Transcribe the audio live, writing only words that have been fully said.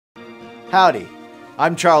Howdy,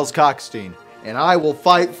 I'm Charles Cochstien, and I will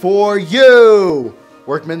fight for you!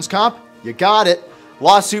 Workman's comp? You got it.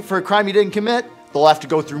 Lawsuit for a crime you didn't commit? They'll have to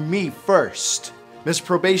go through me first. Missed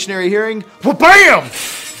probationary hearing? Well, BAM!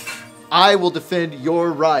 I will defend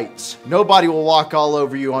your rights. Nobody will walk all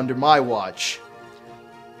over you under my watch.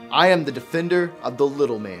 I am the defender of the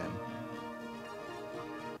little man.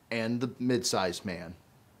 And the mid-sized man.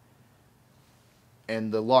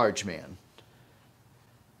 And the large man.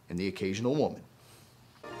 And the occasional woman.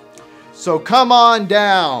 So come on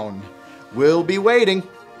down. We'll be waiting.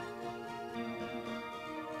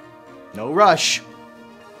 No rush.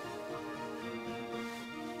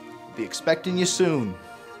 Be expecting you soon.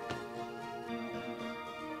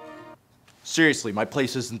 Seriously, my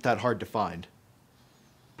place isn't that hard to find.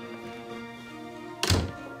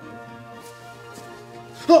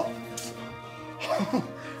 Oh!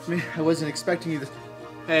 Man, I wasn't expecting you to...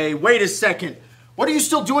 Hey, wait a second. What are you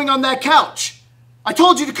still doing on that couch? I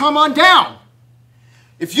told you to come on down.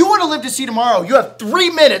 If you want to live to see tomorrow, you have 3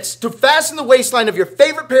 minutes to fasten the waistline of your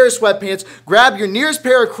favorite pair of sweatpants, grab your nearest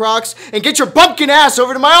pair of Crocs, and get your bumpkin ass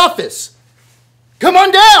over to my office. Come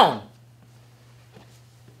on down!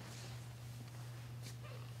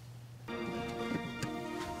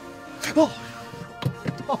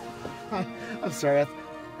 I'm sorry.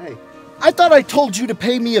 Hey, I thought I told you to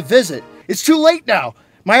pay me a visit. It's too late now.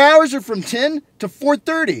 My hours are from 10 to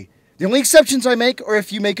 4:30. The only exceptions I make are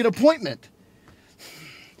if you make an appointment.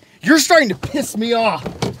 You're starting to piss me off.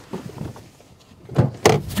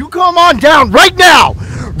 You come on down right now!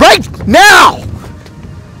 Right now!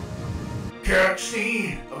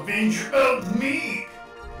 Cochstien, Avenger of me!